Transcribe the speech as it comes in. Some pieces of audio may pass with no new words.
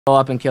go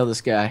up and kill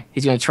this guy.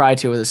 He's gonna try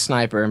to with a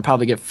sniper and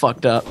probably get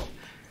fucked up.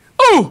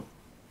 Ooh!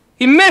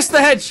 He missed the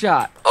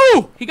headshot.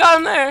 Ooh! He got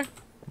him there.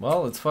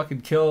 Well, let's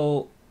fucking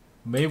kill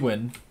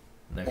Maywin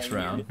next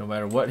round, no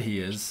matter what he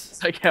is.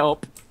 It's like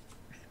help.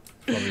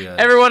 A...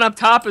 Everyone up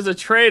top is a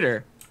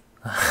traitor.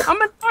 How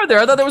many are there?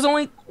 I thought there was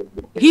only...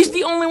 He's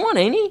the only one,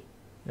 ain't he?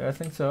 Yeah, I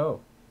think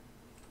so.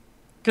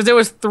 Because there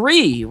was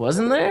 3,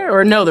 wasn't there?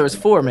 Or no, there was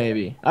 4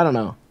 maybe. I don't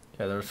know.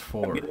 Yeah, there was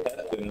 4.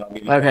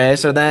 Okay,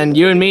 so then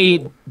you and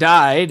me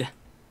died.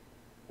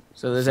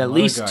 So there's at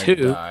least 2.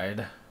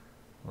 Died.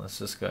 Unless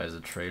this guy's a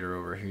traitor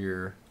over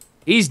here.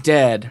 He's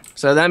dead.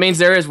 So that means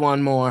there is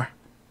one more.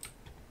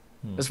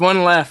 There's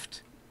one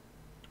left.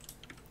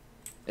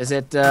 Is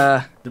it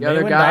the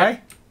other guy?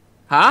 Die?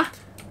 Huh?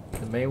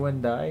 Did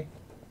Maywin die?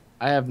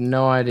 I have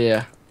no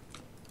idea.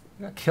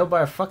 He got killed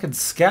by a fucking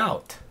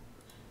scout.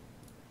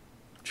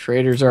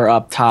 Traitors are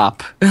up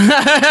top.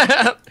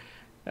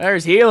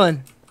 There's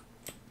healing.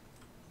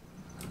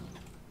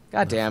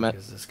 God damn it. Who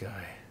is this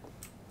guy?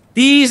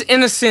 These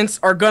innocents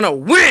are gonna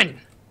win!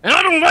 And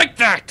I don't like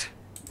that!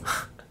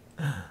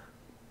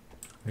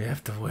 We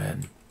have to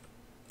win.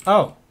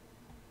 Oh.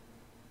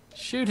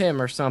 Shoot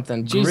him or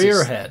something. Jesus.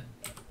 Greerhead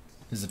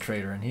is a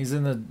traitor, and he's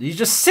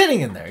just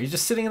sitting in there. He's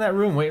just sitting in that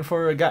room waiting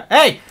for a guy.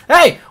 Hey!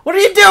 Hey! What are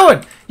you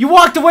doing? You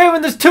walked away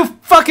when there's 2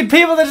 fucking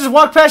people that just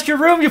walked past your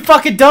room, you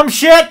fucking dumb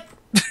shit!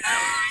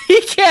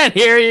 He can't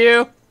hear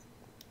you!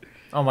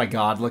 Oh my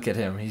god, look at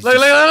him. He's look,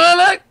 just...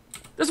 look!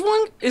 There's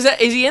one... Is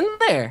he in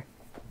there?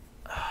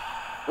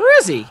 Where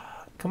is he?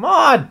 Come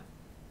on!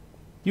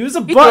 Use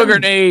a button! He threw a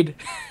grenade.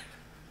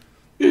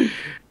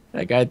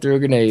 That guy threw a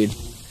grenade.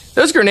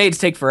 Those grenades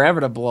take forever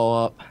to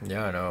blow up.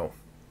 Yeah, I know.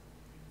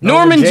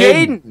 Norman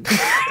Jayden!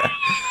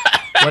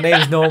 My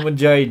name's Norman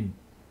Jayden.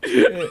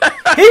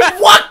 He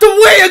walked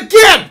away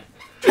again!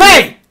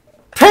 Hey!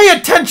 Pay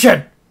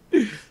attention!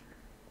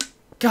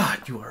 God,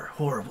 you are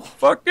horrible.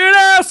 Fucking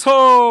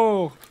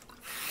asshole!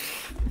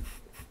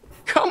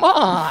 Come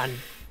on!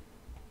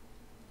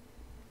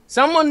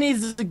 Someone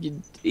needs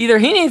to... Either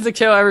he needs to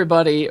kill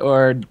everybody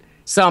or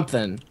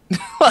something.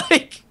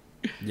 Like...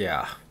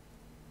 Yeah.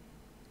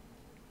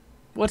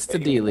 What's the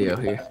dealio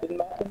here?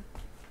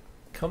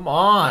 Come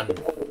on.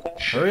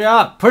 Hurry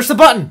up. Push the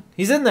button.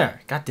 He's in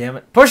there. God damn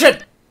it. Push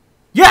it.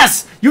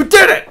 Yes! You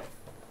did it!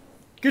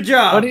 Good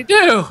job. What'd he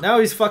do? Now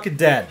he's fucking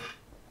dead.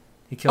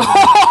 He killed him.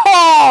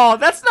 Oh!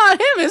 That's not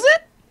him, is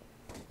it?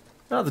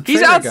 No, the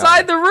He's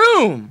outside the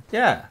room.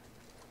 Yeah.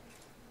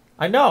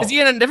 I know. Is he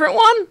in a different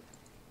one?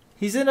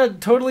 He's in a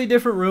totally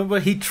different room,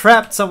 but he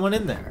trapped someone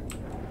in there.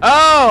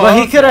 Oh! But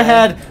he could have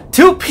had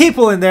 2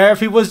 people in there if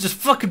he was just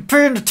fucking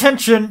paying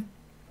attention.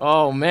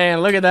 Oh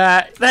man, look at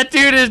that. That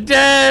dude is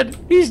dead.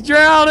 He's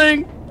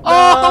drowning.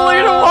 Oh, look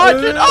at him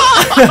watching.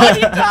 Oh,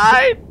 he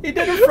died. He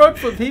did a front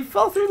flip. He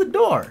fell through the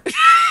door.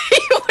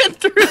 He went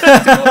through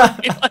the door.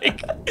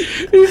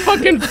 He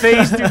fucking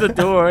phased through the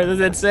door. Does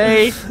it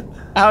say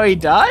how he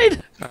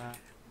died?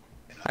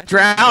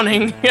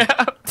 Drowning.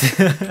 Yeah.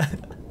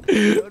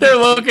 They're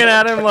looking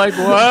at him like,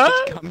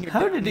 what?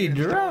 How did he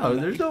drown?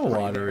 There's no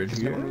water in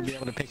here. Be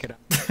able to pick it up.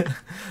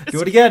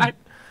 Do it again.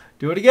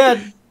 Do it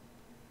again.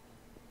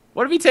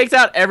 What if he takes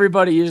out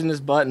everybody using this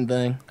button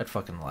thing? I'd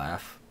fucking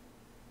laugh.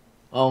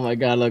 Oh my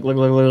god, look. No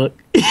one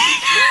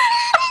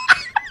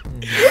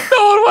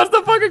wants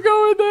to fucking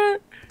go in there.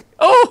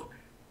 Oh!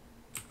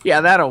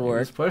 Yeah, that'll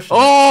work.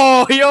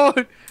 Oh, yo!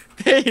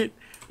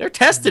 They're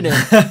testing him.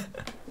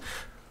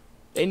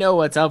 They know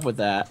what's up with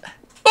that.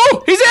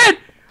 Oh! He's in!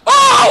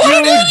 Oh!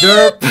 What you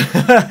derp!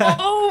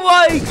 Oh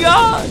my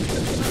god!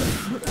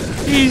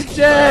 He's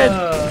dead!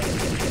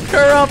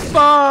 Corrupt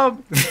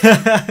bomb!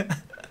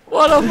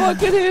 What a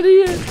fucking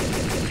idiot!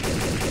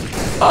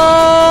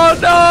 Oh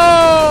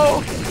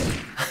no!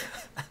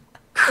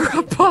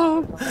 Corrupt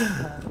bomb!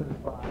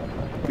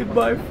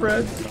 Goodbye,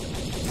 friend.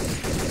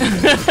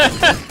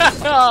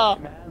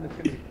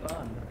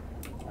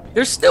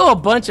 There's still a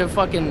bunch of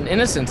fucking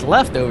innocents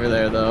left over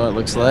there, though, it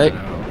looks like.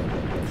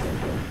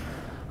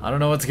 I don't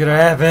know what's gonna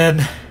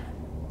happen.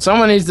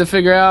 Someone needs to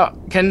figure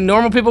out, can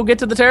normal people get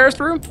to the terrorist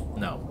room?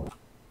 No.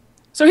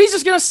 So he's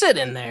just gonna sit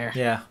in there.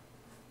 Yeah.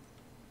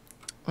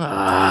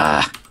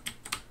 Ah.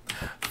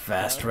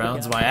 Fast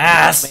rounds my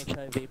ass.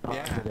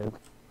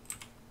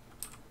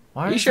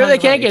 Why are you sure they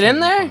can't get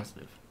in there?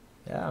 Positive?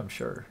 Yeah, I'm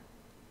sure.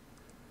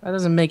 That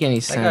doesn't make any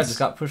sense. That guy just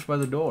got pushed by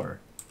the door.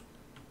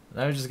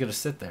 Now he's just gonna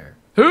sit there.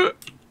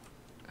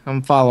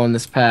 I'm following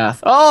this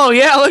path. Oh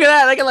yeah, look at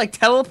that. They can like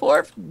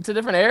teleport to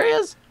different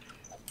areas.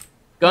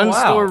 Gun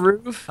store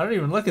roof. I didn't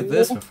even look at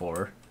this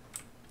before.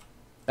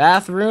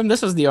 Bathroom.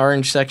 This was the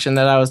orange section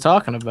that I was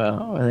talking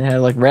about. Oh, they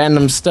had like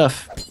random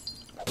stuff.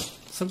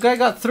 Some guy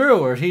got through,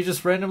 or he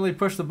just randomly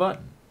pushed the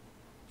button.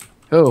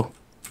 Who?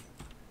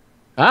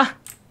 Huh?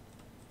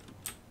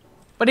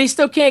 But he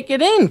still can't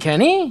get in, can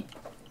he?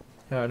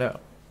 Yeah, I know.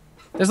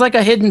 There's like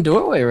a hidden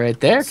doorway right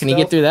there. Can he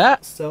get through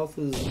that? Stealth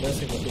is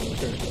messing with him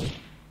apparently.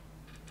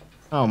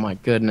 Oh my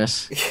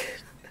goodness.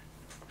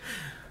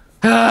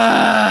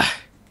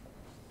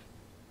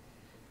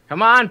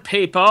 Come on,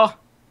 people.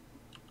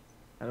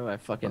 How do I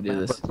fucking do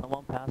this? When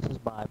someone passes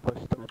by, push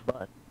the red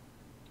button.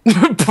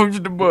 Push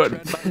the button.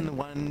 Red button, the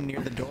one near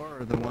the door,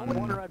 or the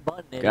one... red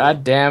button, idiot.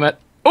 God damn it.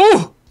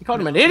 Oh! You called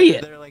him an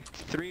idiot. There are like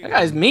 3. That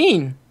guy's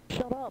mean.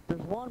 Shut up,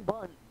 there's one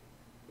button.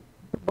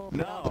 Both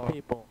No.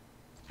 people.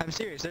 I'm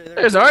serious. They're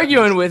just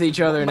arguing with each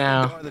other One by the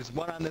now. door, there's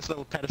one on this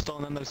little pedestal,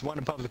 and then there's one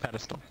above the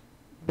pedestal.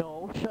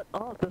 No, shut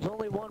up, there's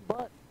only one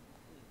button.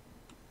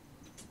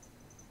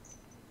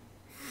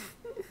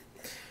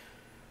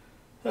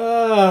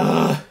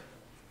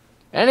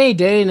 Any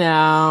day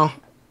now.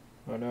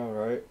 I know,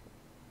 right?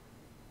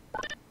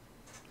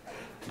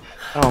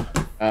 Oh.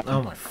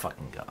 Oh my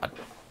fucking god.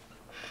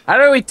 How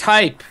do we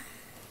type?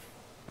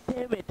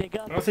 Damn it, they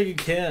got I don't think you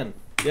can.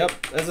 Yep,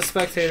 as a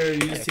spectator,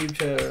 use team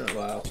chat.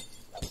 Wow.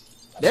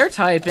 They're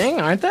typing,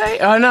 aren't they?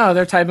 Oh no,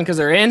 they're typing because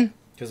they're in.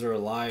 Because they're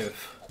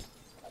alive.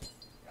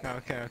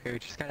 Okay, we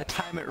just gotta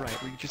time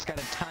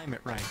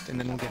it right. And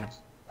then we'll get him.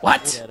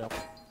 What?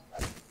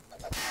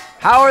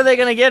 How are they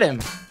gonna get him?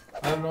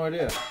 I have no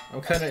idea.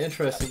 I'm kind of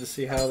interested to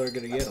see how they're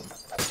gonna get him.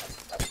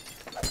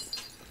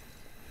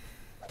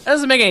 That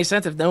doesn't make any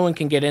sense if no one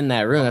can get in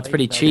that room. That's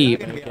pretty cheap.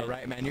 You're gonna be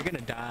alright, man. You're gonna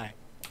die.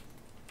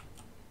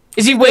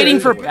 Is he waiting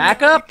for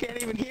backup? You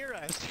can't even hear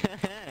us.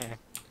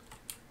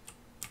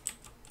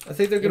 I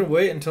think they're gonna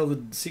wait until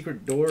the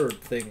secret door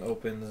thing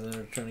opens and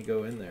they're trying to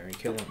go in there and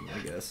kill him, I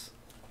guess.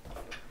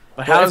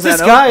 But Well, how if does this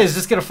that guy open? is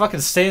just gonna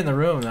fucking stay in the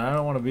room, then I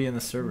don't want to be in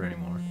the server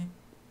anymore.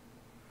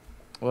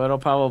 Well, it'll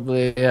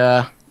probably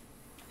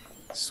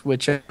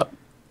switch up.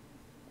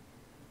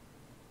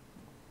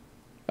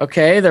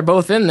 Okay, they're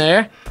both in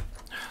there.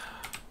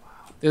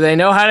 Do they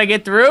know how to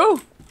get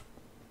through?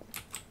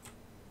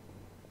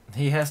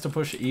 He has to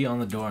push E on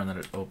the door and then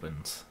it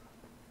opens.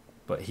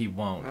 But he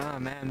won't. Oh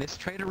man, this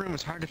trader room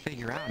is hard to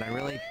figure out. I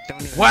really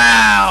don't even...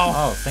 Wow!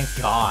 Oh, thank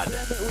God.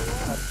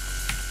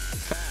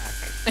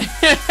 Fact.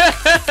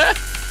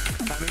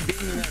 I mean,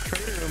 being in that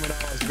trader room and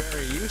all is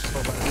very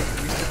useful, but we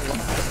still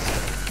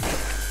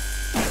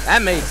lost.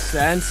 That made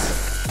sense.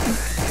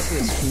 It's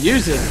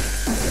confusing.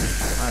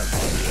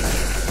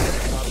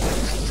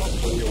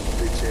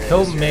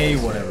 Kill me,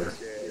 whatever.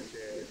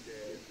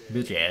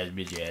 Bitch ass,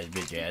 bitch ass,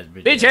 bitch ass,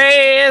 bitch Bitch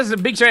ass.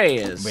 ass, big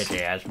ass.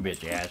 Bitch ass,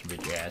 bitch ass,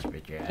 bitch ass,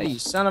 bitch ass. Hey, you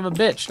son of a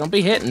bitch. Don't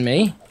be hitting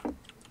me.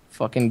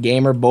 Fucking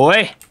gamer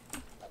boy.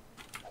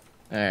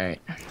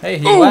 Alright. Hey,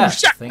 he Ooh, left.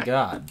 shit. Thank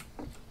God.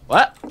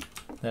 What?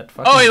 That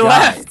fucking he guy,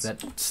 left.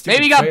 That stupid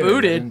Maybe he got traitor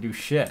booted. Didn't do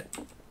shit.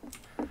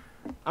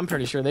 I'm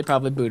pretty sure they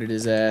probably booted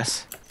his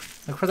ass.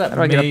 Look for that How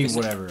do I get up me, this-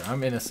 whatever.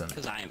 I'm innocent.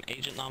 Because I am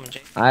Agent Norman J.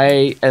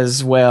 I,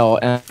 as well,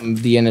 am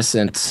the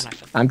innocent.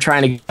 I'm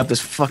trying to get up this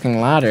fucking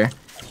ladder.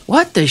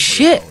 What the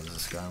shit? Oh, is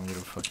this guy? I'm gonna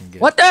fucking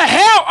get. What the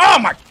hell? Oh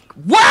my...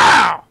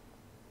 Wow!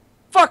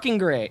 Fucking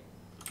great.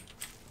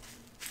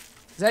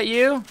 Is that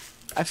you?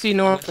 I've seen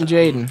Norman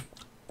Jaden.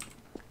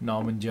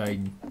 Norman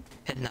Jaden.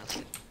 Head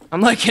nuts.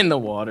 I'm like in the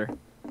water.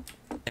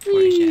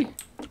 Wee.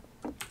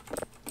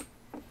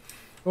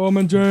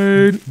 Norman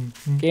Jade.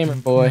 Gamer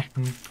boy.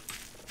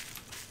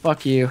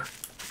 Fuck you.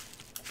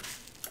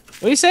 What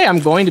do you say? I'm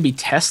going to be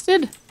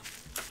tested?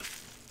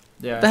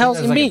 Yeah. The hell's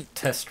he like mean? A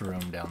test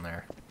room down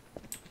there.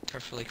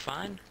 Perfectly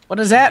fine. What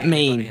does that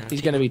Anybody mean? on the He's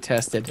team? going to be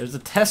tested. There's a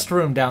test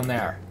room down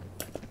there.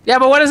 Yeah,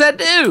 but what does that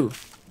do?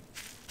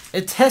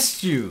 It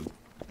tests you.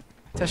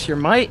 Test your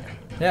might?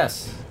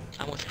 Yes.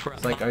 I'm with Corrupt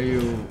It's like, Mom, are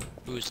you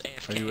who's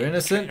AFK are you in the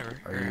innocent?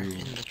 trader, Are or you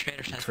in the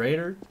trader's a house.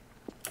 traitor?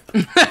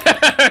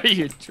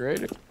 You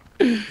traitor.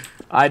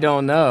 I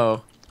don't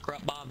know.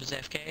 Corrupt Bob is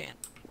AFK. And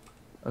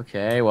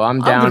Okay, well,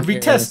 I'm I'm down gonna be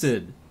here.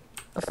 tested.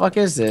 The fuck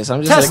is this?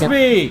 I'm just Test looking.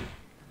 me.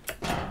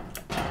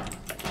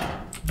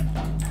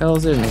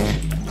 Hell's in here?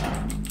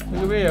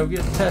 Look at me. I'm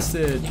getting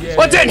tested. Yeah.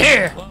 What's in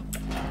here? Whoa,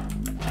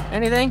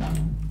 Anything?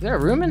 Is there a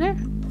room in here?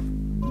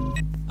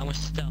 I'm with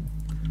Stealth.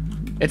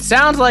 It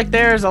sounds like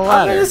there's a I'm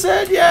ladder.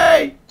 innocent.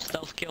 Yay.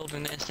 Stealth killed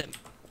an innocent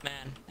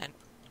man. And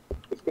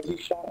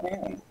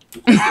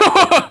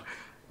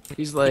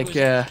He's like,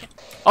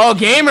 oh,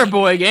 Gamer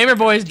Boy. Gamer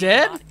Boy's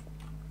dead?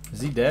 Is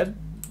he dead?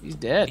 He's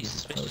dead. he's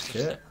suspicious Oh of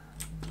shit. Stealth.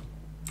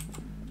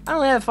 I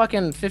only have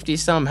fucking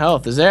 50-some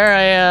health. Is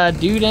there a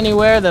dude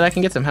anywhere that I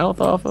can get some health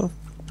off of?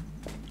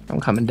 I'm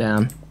coming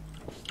down.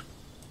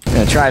 I'm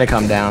gonna try to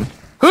come down.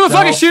 Who the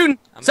fuck is shooting?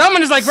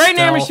 Someone is like right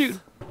near me Stealth.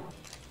 shooting.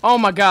 Oh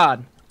my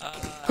god. Uh,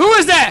 Who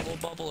is that?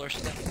 Bubble, bubble or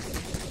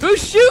Stealth.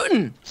 Who's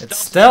shooting? It's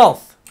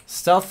stealth.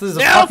 Stealth is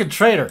a Stealth? fucking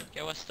traitor.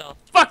 Yeah, what's Stealth?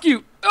 Fuck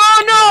you.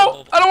 Oh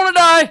no! I don't wanna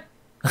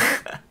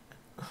die.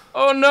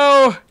 Oh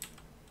no.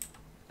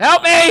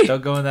 Help me!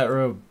 Don't go in that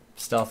room.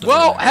 Stealth. Is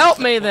Well, in there. help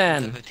me The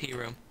then. tea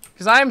room.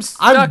 Cause I'm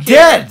stuck I'm here.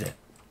 dead.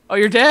 Oh,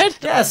 you're dead?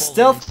 Yeah,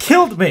 stealth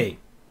killed me.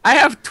 I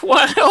have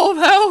 12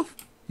 health.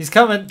 He's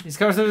coming. He's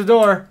coming through the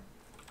door.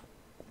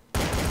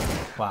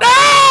 Wow.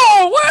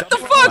 No! What the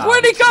fuck? Wow.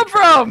 Where'd he come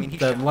from?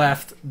 The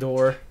left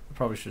door.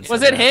 Probably should.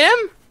 Was it him?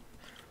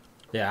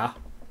 Yeah.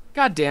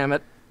 God damn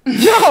it.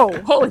 No!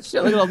 Holy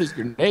shit, look at all these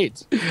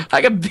grenades.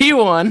 I could be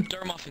one.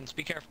 Durmuffins,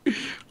 be careful.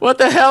 What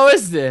the hell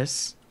is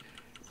this?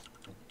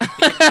 Be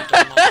careful,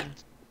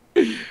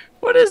 Durmuffins.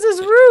 What is this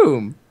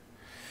room?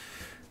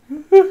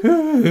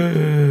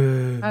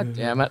 God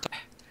damn it.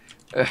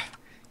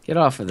 Get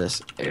off of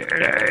this.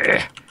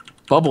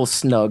 Bubble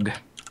snug.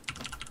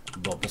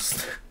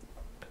 Bubbles.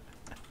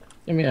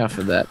 Get me off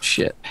of that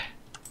shit.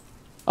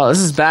 Oh, this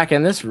is back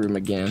in this room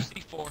again.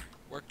 C4.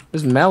 Work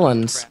There's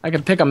melons. I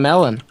can pick a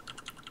melon.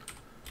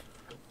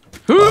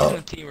 in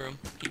the tea room.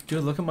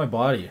 Dude, look at my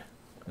body.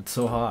 It's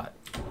so hot.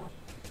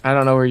 I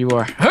don't know where you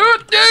are.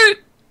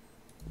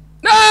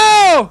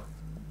 No!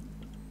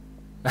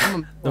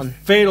 The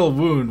fatal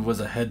wound was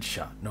a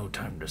headshot. No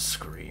time to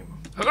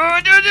scream. Look,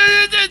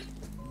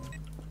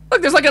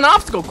 there's like an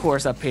obstacle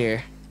course up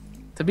here.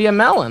 To be a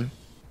melon.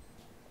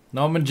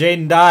 Norman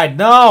Jaden died.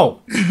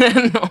 No!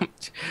 No.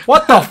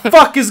 What the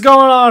fuck is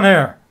going on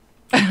here?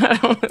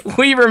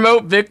 We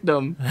remote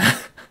victim.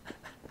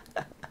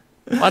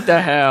 What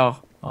the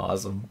hell?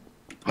 Awesome.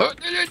 Go,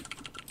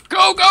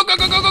 go, go, go,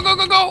 go, go, go,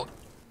 go, go!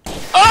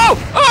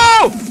 Oh!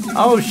 Oh!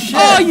 Oh shit!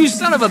 Oh, you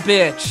son of a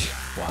bitch!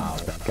 Wow.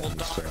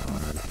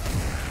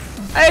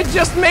 I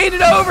just made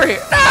it over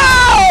here.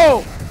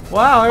 No!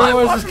 Wow,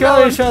 everyone's just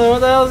killing each other. What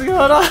the hell's going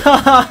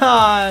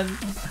on?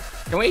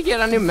 Can we get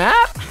a new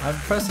map? I'm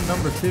pressing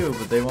number 2,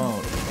 but they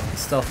won't.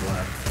 Stealth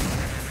lab.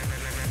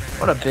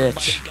 What a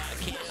bitch. Got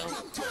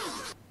killed.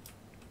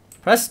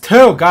 Press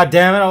 2. God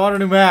damn it! I want a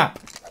new map.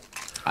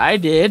 I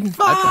did.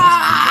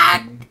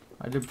 I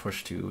did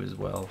push 2 as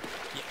well.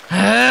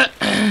 No,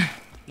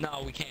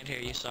 we can't hear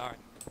you. Sorry.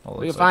 Oh,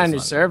 We looks can find a like new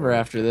it's server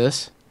after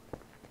this.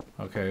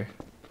 not- Okay.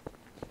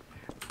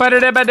 I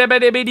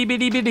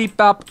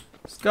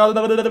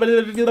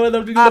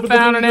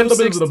found an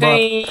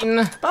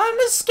M16. I'm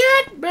a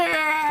scat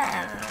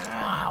bear.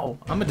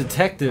 I'm a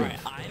detective. Alright,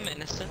 I'm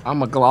innocent.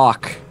 I'm a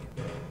Glock.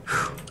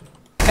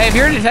 Hey, if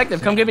you're a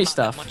detective, come give me Not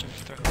that stuff. much of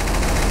a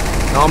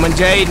threat. Norman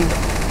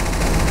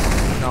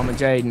Jaden. Norman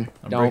Jaden.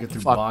 I'm breaking Don't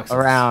through fuck boxes.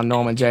 around,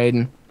 Norman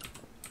Jaden.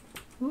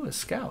 Ooh, a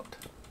scout.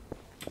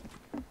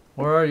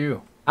 Where are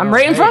you? I'm Oh,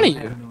 right in hey. front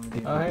of you.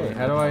 Oh, hey,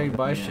 how do I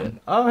buy shit?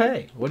 Oh,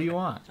 hey, what do you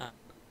want?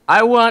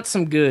 I want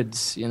some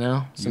goods, you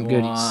know? Some you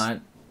goodies.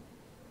 want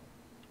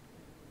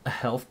a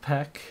health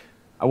pack?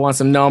 I want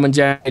some Norman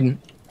Jaden.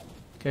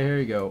 Okay, here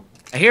you go.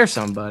 I hear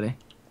somebody.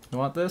 You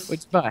want this?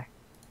 What'd you buy?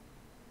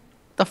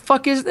 The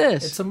fuck is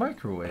this? It's a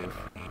microwave.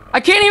 I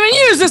can't even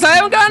use this. I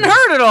haven't gotten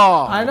hurt at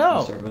all. I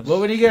know. But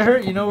when you get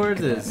hurt, you know where it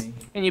is.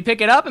 Can you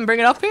pick it up and bring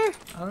it up here?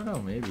 I don't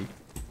know, maybe.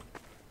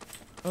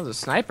 Oh, there's a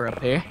sniper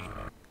up here.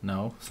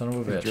 No, son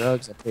of a bitch.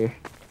 Drugs up here.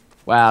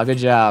 Wow, good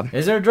job.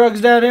 Is there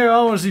drugs down here?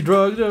 I want to see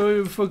drugs.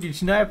 Oh, fucking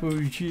sniper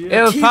and shit.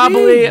 It was TV.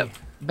 probably a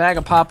bag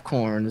of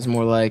popcorn is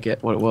more like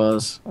it, what it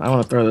was. I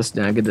want to throw this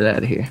down, get it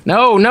out of here.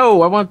 No,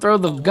 no, I want to throw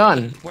the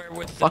gun. Where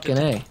with the Fucking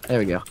A. There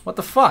we go. What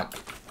the fuck?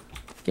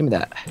 Give me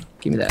that.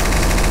 Give me that.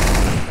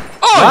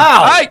 Oh,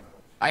 Wow.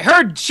 I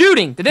heard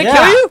shooting. Did they Yeah,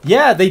 kill you?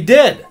 yeah, they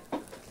did.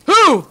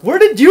 Who? Where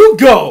did you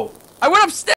go? I went upstairs.